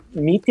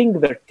meeting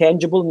their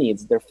tangible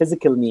needs, their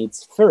physical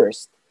needs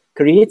first,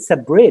 creates a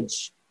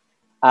bridge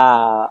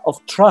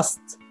of trust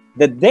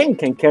that then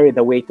can carry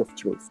the weight of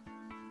truth.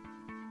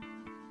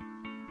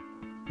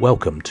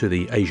 Welcome to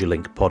the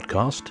AsiaLink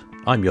podcast.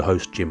 I'm your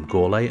host, Jim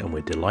Gourlay, and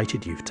we're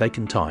delighted you've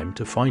taken time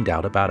to find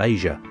out about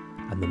Asia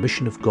and the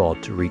mission of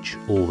God to reach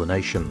all the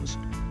nations.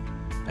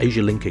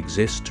 AsiaLink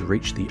exists to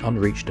reach the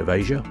unreached of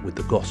Asia with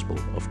the gospel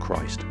of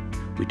Christ.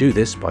 We do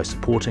this by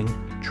supporting,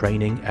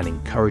 training and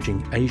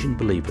encouraging Asian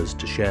believers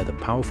to share the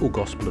powerful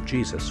gospel of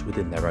Jesus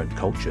within their own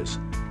cultures.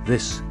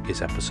 This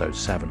is episode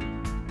 7.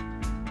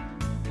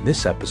 In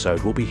this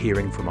episode, we'll be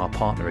hearing from our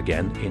partner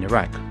again in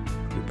Iraq,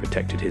 who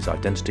protected his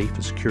identity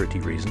for security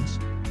reasons.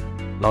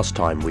 Last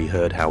time we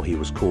heard how he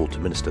was called to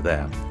minister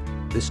there.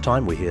 This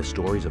time we hear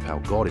stories of how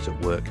God is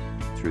at work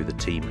through the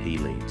team he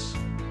leads.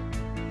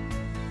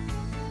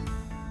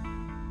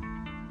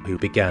 Who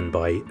began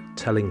by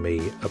telling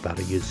me about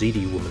a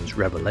Yazidi woman's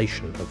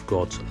revelation of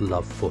God's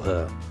love for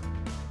her.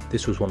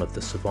 This was one of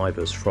the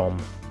survivors from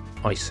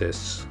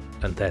ISIS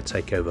and their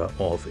takeover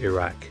of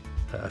Iraq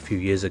a few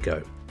years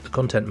ago. The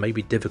content may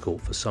be difficult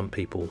for some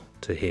people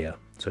to hear,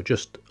 so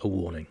just a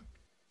warning.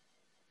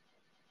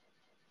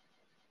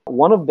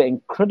 One of the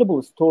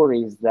incredible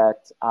stories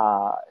that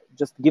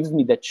just gives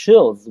me the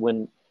chills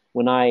when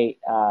I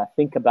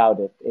think about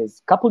it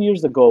is a couple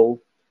years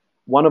ago,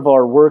 one of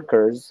our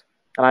workers,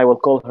 and I will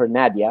call her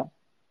Nadia,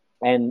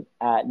 and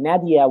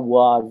Nadia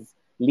was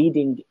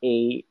leading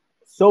a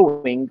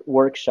sewing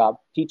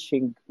workshop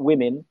teaching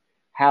women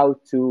how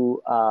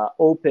to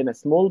open a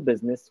small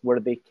business where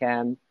they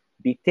can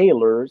be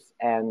tailors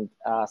and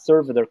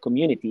serve their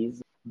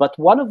communities. But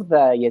one of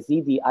the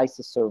Yazidi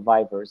ISIS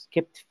survivors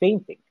kept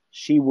fainting.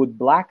 She would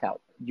black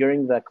out.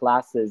 During the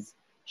classes,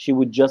 she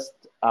would just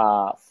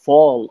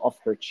fall off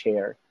her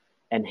chair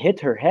and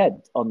hit her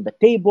head on the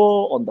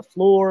table, on the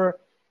floor,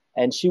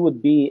 and she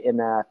would be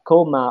in a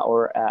coma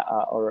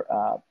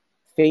or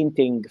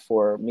fainting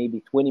for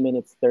maybe 20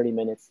 minutes, 30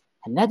 minutes.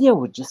 And Nadia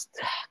was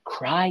just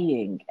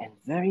crying and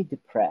very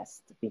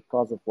depressed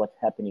because of what's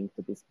happening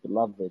to this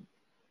beloved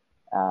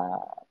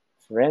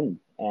friend.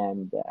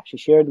 And she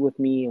shared with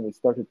me, and we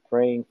started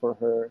praying for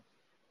her.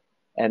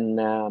 And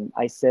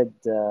I said,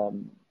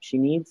 she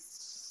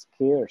needs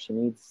care. She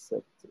needs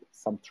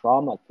some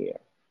trauma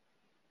care.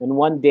 And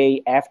one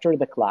day after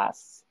the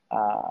class,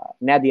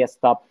 Nadia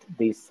stopped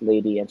this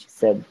lady and she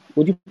said,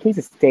 would you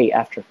please stay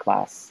after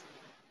class?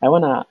 I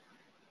want to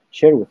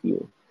share with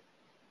you.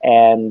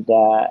 And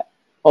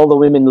all the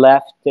women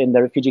left in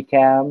the refugee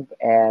camp,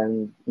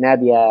 and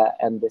Nadia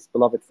and this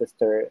beloved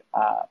sister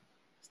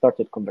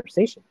started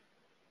conversation.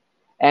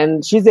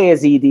 And she's a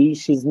Yazidi.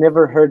 She's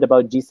never heard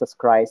about Jesus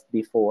Christ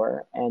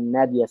before. And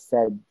Nadia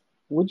said,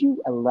 would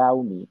you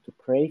allow me to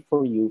pray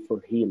for you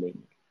for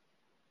healing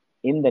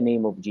in the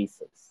name of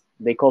Jesus?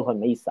 They call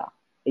him Isa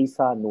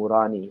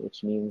Nurani,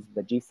 which means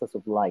the Jesus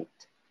of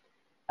light.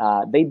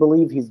 They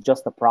believe he's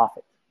just a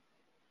prophet.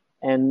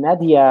 And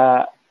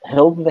Nadia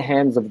held the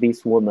hands of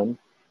this woman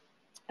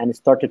and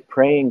started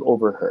praying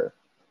over her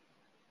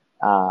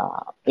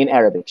in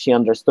Arabic. She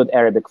understood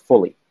Arabic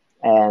fully.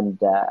 And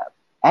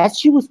as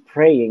she was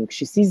praying,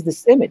 she sees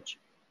this image.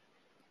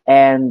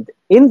 And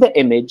in the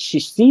image, she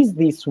sees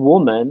this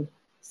woman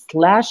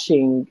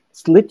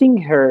slitting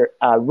her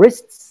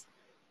wrists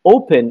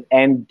open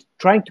and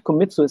trying to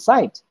commit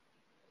suicide.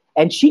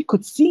 And she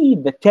could see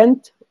the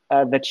tent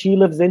that she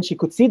lives in. She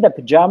could see the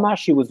pajama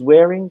she was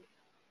wearing.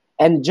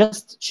 And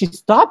she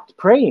stopped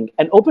praying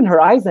and opened her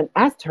eyes and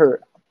asked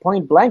her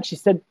point blank. She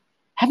said,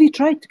 have you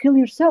tried to kill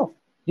yourself?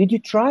 Did you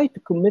try to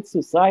commit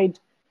suicide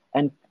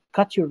and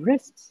cut your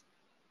wrists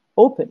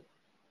open?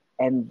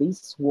 And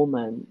this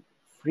woman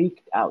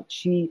freaked out.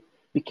 She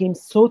became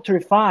so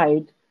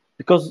terrified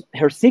because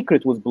her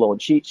secret was blown.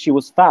 She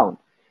was found.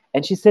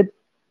 And she said,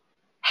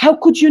 how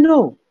could you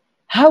know?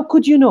 How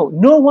could you know?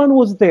 No one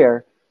was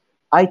there.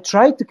 I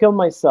tried to kill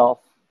myself,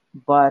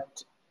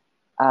 but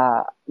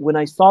when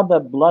I saw the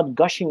blood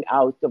gushing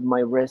out of my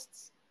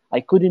wrists,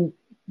 I couldn't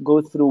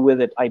go through with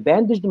it. I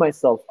bandaged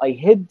myself. I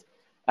hid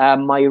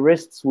my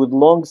wrists with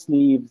long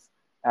sleeves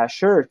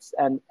shirts,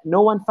 and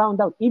no one found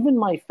out. Even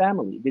my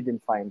family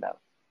didn't find out.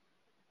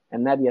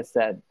 And Nadia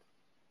said,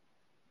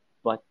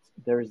 but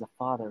there is a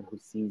Father who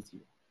sees you.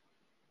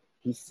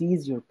 He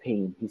sees your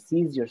pain. He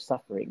sees your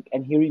suffering.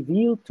 And he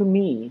revealed to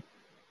me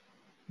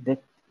that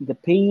the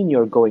pain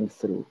you're going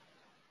through.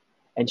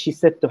 And she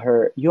said to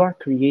her, you are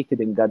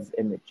created in God's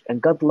image,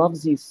 and God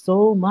loves you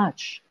so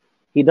much.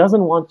 He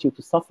doesn't want you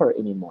to suffer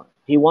anymore.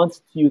 He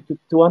wants you to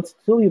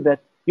tell you that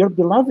you're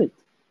beloved,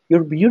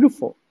 you're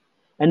beautiful.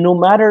 And no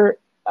matter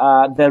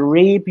the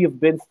rape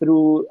you've been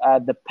through,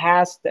 the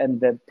past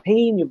and the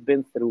pain you've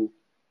been through,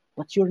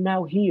 but you're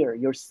now here,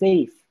 you're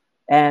safe.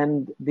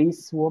 And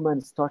this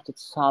woman started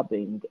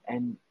sobbing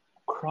and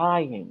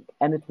crying.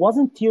 And it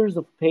wasn't tears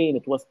of pain,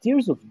 it was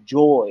tears of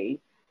joy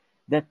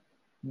that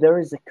there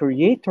is a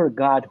creator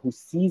God who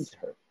sees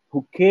her,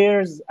 who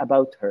cares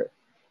about her,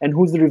 and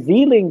who's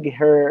revealing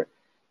her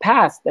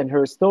past and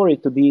her story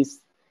to this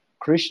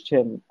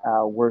Christian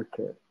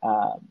worker.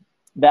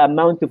 the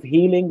amount of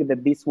healing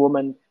that this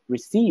woman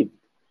received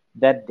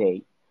that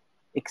day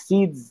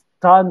exceeds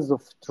tons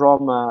of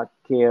trauma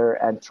care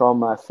and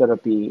trauma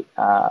therapy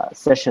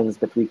sessions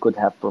that we could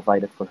have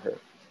provided for her.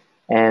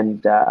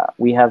 And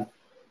we have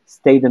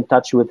stayed in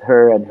touch with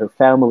her and her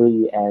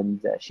family, and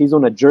she's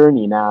on a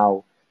journey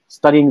now,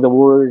 studying the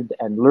word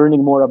and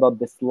learning more about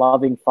this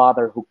loving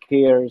father who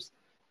cares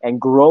and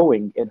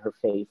growing in her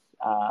faith.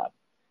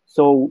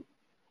 So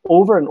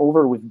over and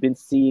over, we've been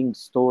seeing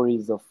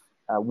stories of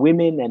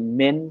women and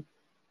men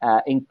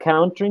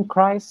encountering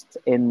Christ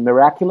in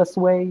miraculous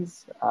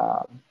ways.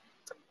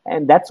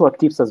 And that's what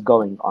keeps us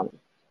going on.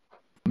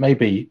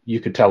 Maybe you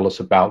could tell us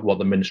about what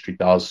the ministry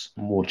does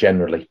more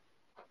generally.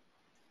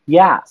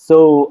 Yeah,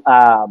 so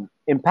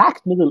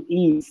Impact Middle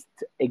East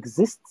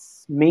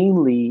exists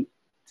mainly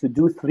to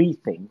do three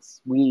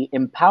things. We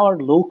empower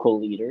local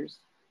leaders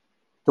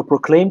to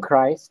proclaim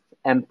Christ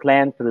and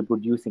plant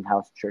reproducing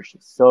house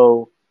churches.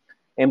 So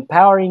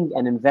empowering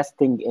and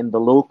investing in the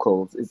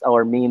locals is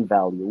our main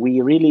value.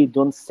 We really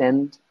don't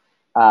send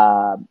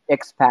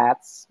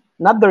expats.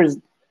 Not there's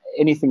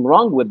anything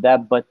wrong with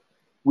that, but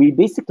we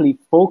basically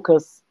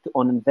focus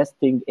on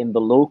investing in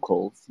the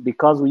locals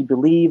because we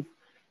believe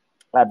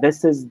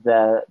this is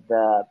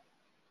the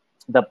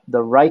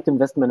right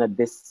investment at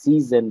this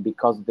season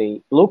because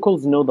the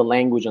locals know the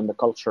language and the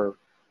culture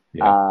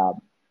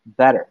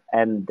better.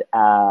 And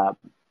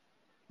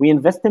we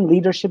invest in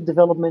leadership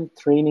development,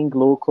 training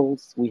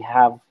locals. We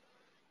have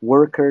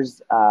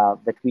workers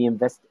that we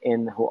invest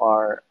in who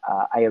are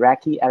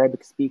Iraqi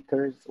Arabic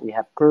speakers. We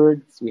have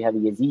Kurds, we have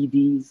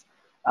Yazidis.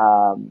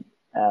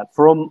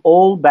 From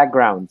all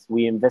backgrounds,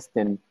 we invest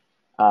in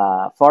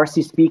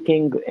Farsi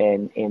speaking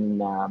and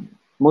in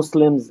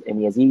Muslims and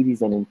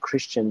Yazidis and in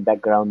Christian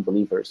background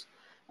believers.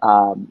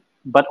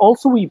 But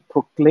also we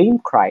proclaim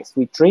Christ.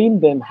 We train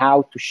them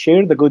how to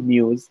share the good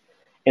news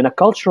in a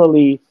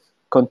culturally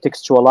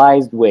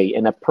contextualized way,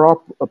 in a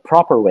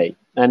proper way.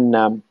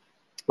 And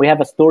we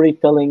have a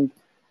storytelling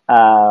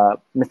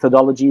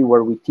methodology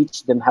where we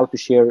teach them how to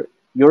share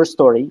your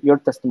story, your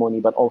testimony,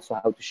 but also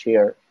how to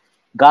share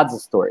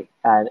God's story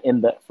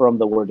from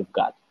the Word of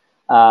God.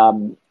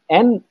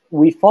 And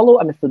we follow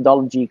a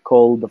methodology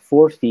called the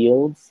four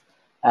fields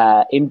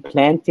in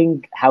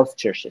planting house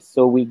churches.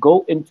 So we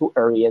go into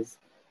areas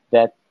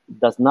that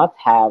does not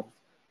have,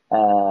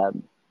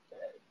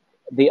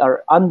 they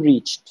are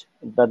unreached,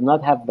 does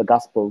not have the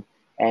gospel,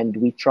 and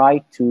we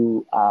try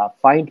to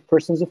find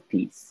persons of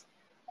peace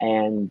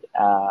and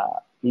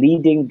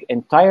leading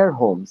entire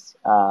homes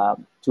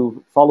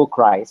to follow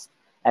Christ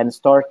and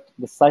start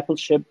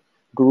discipleship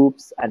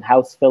groups and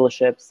house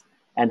fellowships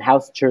and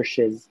house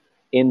churches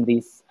in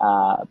these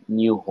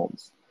new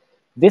homes.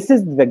 This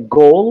is the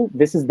goal.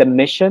 This is the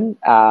mission,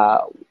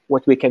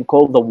 what we can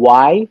call the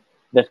why,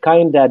 that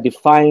kind of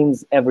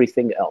defines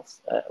everything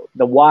else.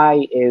 The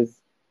why is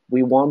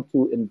we want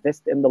to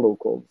invest in the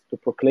locals to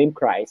proclaim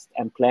Christ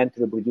and plant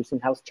reproducing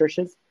house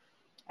churches.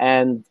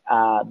 And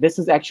this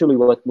is actually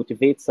what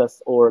motivates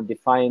us or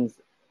defines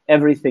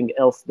everything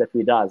else that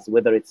we do,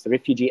 whether it's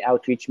refugee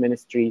outreach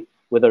ministry,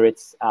 whether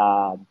it's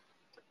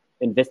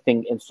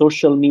investing in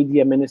social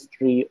media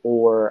ministry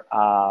or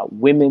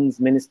women's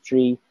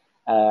ministry.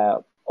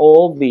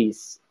 All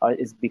these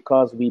is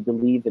because we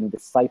believe in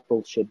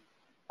discipleship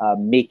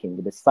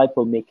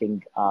disciple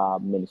making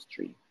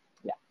ministry.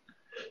 Yeah.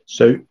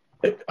 So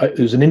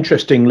there's an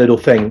interesting little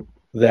thing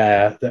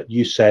there that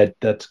you said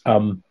that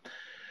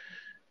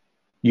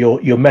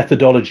your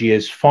methodology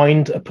is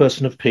find a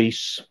person of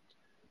peace.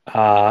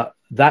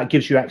 That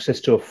gives you access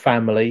to a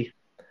family,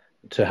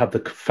 to have the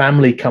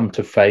family come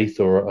to faith,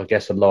 or I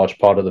guess a large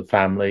part of the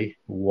family,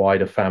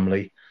 wider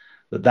family,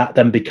 that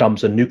then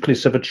becomes a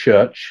nucleus of a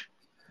church,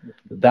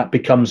 that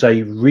becomes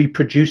a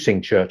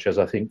reproducing church, as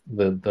I think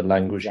the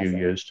language you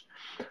used.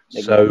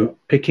 Exactly. So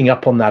picking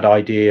up on that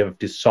idea of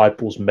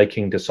disciples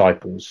making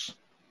disciples.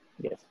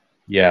 Yes.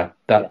 Yeah,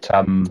 that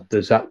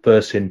there's that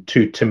verse in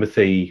 2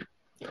 Timothy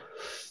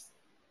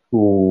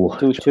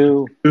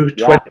 2:2.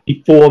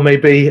 24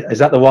 maybe. Is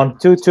that the one?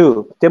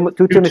 2:2.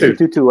 2 Timothy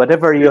 2:2.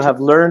 Whatever you have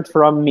learned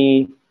from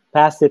me,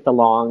 pass it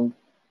along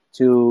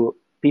to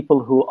people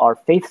who are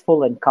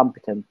faithful and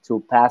competent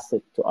to pass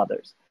it to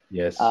others.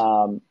 Yes.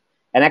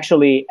 And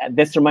actually,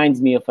 this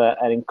reminds me of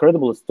an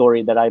incredible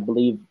story that I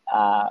believe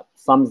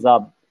sums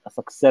up a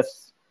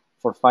success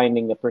for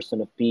finding a person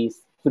of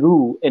peace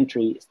through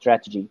entry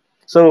strategy.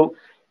 So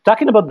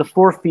talking about the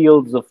four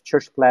fields of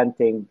church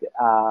planting,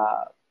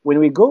 when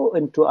we go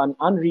into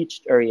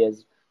unreached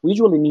areas, we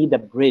usually need a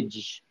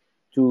bridge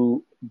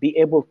to be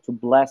able to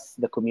bless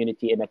the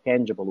community in a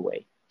tangible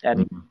way.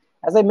 And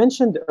as I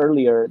mentioned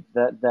earlier,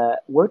 the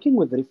working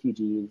with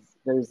refugees,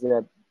 there's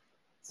a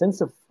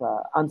sense of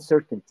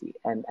uncertainty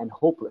and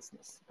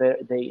hopelessness.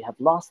 They have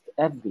lost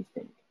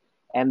everything.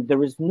 And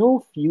there is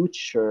no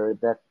future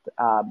that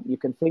you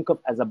can think of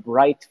as a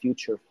bright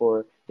future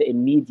for the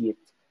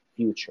immediate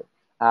future.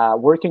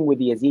 Working with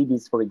the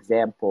Yazidis, for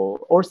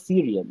example, or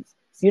Syrians.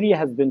 Syria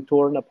has been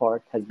torn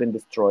apart, has been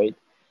destroyed.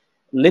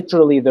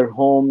 Literally, their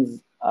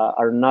homes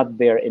are not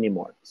there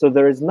anymore. So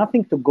there is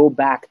nothing to go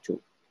back to.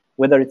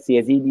 whether it's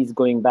Yazidis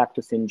going back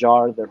to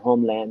Sinjar, their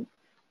homeland,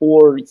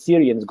 or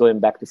Syrians going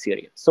back to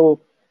Syria. So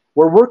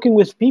we're working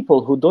with people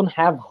who don't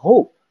have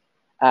hope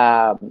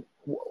um,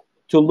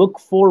 to look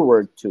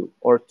forward to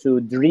or to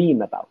dream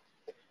about.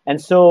 And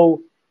so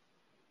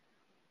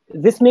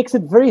this makes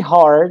it very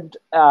hard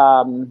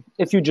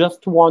if you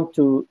just want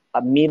to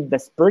meet the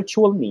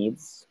spiritual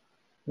needs.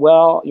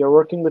 Well, you're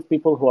working with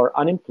people who are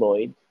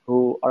unemployed, who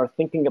are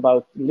thinking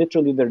about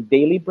literally their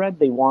daily bread.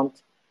 They want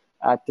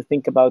to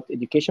think about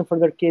education for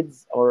their kids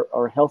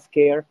or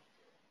healthcare.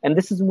 And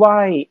this is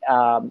why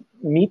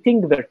meeting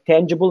their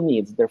tangible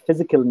needs, their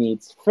physical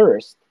needs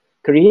first,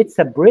 creates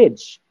a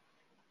bridge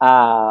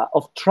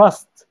of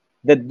trust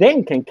that then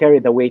can carry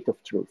the weight of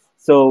truth.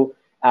 So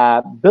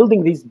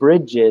building these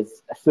bridges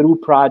through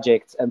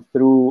projects and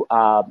through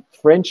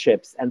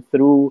friendships and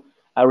through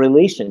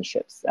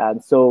relationships. And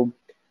so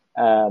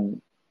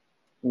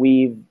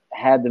we've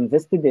had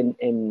invested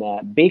in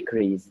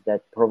bakeries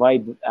that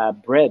provide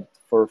bread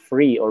for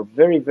free or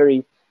very, very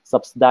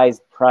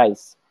subsidized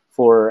price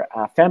for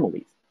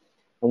families.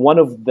 And one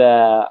of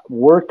the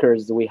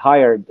workers we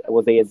hired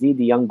was a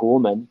Yazidi young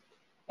woman.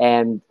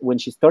 And when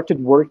she started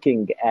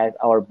working at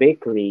our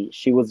bakery,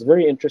 she was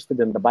very interested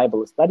in the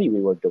Bible study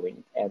we were doing.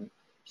 And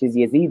she's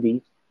Yazidi.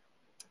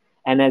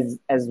 And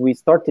as we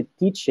started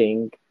teaching,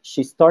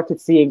 she started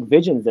seeing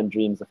visions and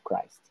dreams of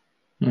Christ.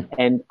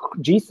 And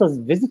Jesus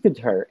visited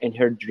her in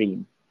her dream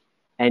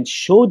and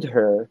showed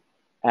her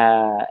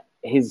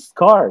his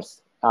scars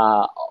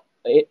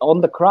on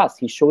the cross.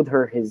 He showed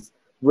her his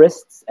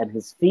wrists and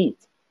his feet.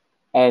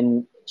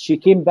 And she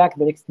came back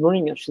the next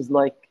morning and she's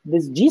like,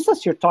 this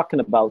Jesus you're talking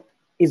about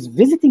is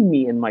visiting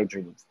me in my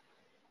dreams.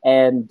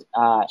 And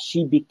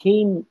she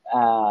became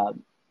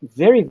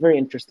very, very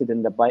interested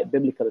in the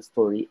biblical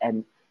story.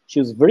 And she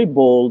was very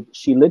bold.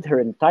 She led her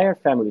entire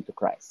family to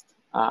Christ.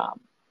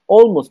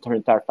 Almost her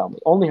entire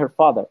family, only her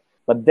father.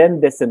 But then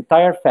this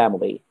entire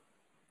family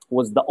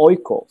was the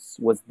oikos,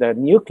 was the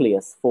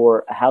nucleus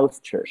for a house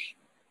church.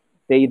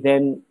 They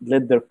then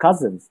led their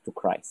cousins to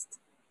Christ.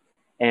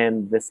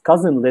 And this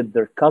cousin led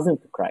their cousin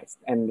to Christ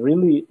and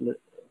really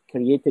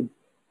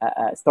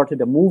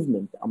started a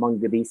movement among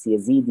the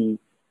Yazidi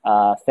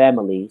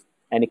family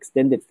and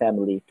extended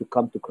family to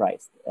come to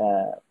Christ.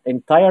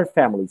 Entire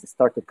families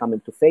started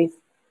coming to faith.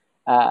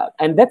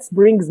 And that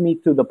brings me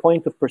to the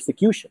point of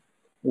persecution.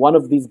 One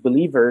of these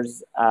believers,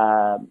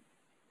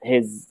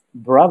 his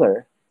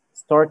brother,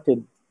 started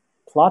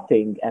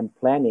plotting and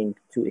planning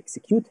to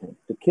execute him,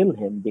 to kill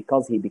him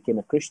because he became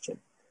a Christian.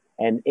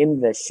 And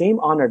in the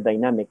shame-honor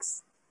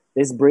dynamics,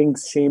 this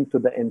brings shame to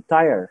the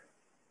entire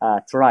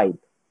tribe.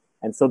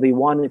 And so they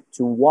wanted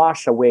to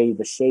wash away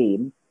the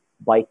shame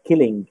by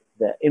killing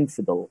the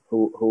infidel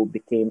who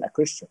became a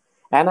Christian.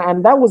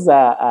 And that was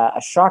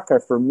a shocker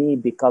for me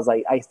because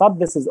I thought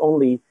this is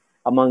only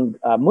among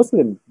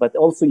Muslims, but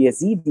also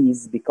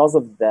Yazidis, because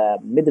of the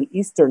Middle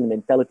Eastern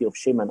mentality of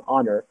shame and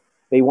honor,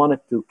 they wanted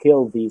to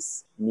kill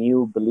this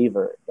new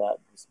believer,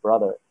 this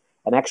brother.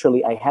 And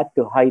actually, I had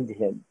to hide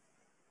him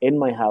in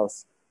my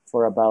house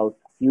for about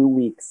a few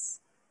weeks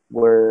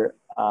where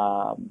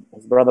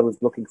his brother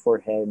was looking for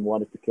him,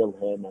 wanted to kill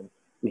him, and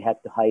we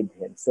had to hide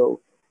him. So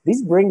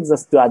this brings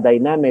us to a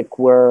dynamic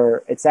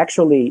where it's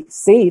actually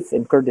safe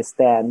in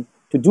Kurdistan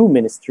to do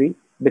ministry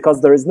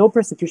because there is no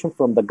persecution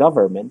from the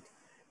government,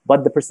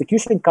 but the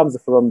persecution comes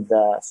from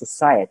the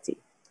society.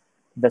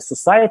 The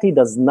society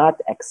does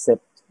not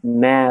accept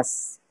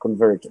mass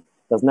conversion,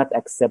 does not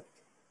accept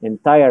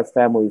entire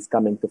families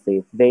coming to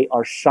faith. They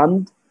are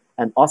shunned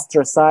and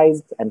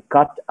ostracized and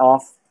cut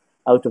off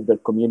out of their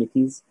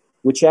communities,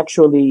 which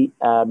actually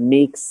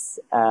makes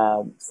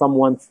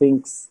someone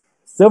thinks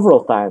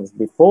several times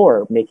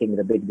before making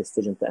the big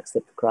decision to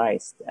accept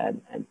Christ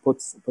and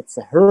puts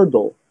a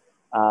hurdle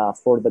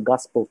for the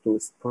gospel to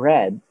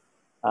spread.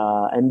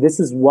 And this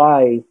is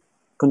why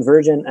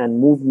conversion and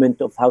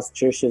movement of house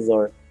churches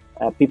or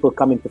people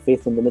coming to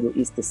faith in the Middle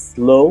East is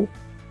slow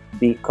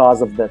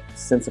because of the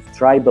sense of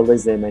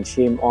tribalism and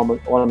shame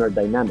honor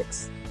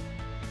dynamics.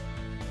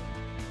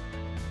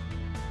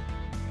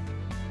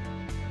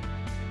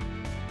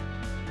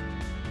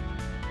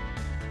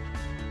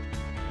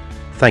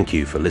 Thank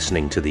you for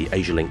listening to the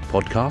AsiaLink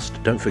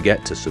podcast. Don't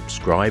forget to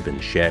subscribe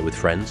and share with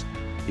friends.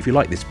 If you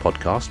like this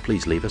podcast,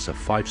 please leave us a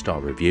 5-star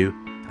review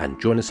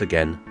and join us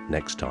again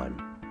next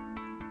time.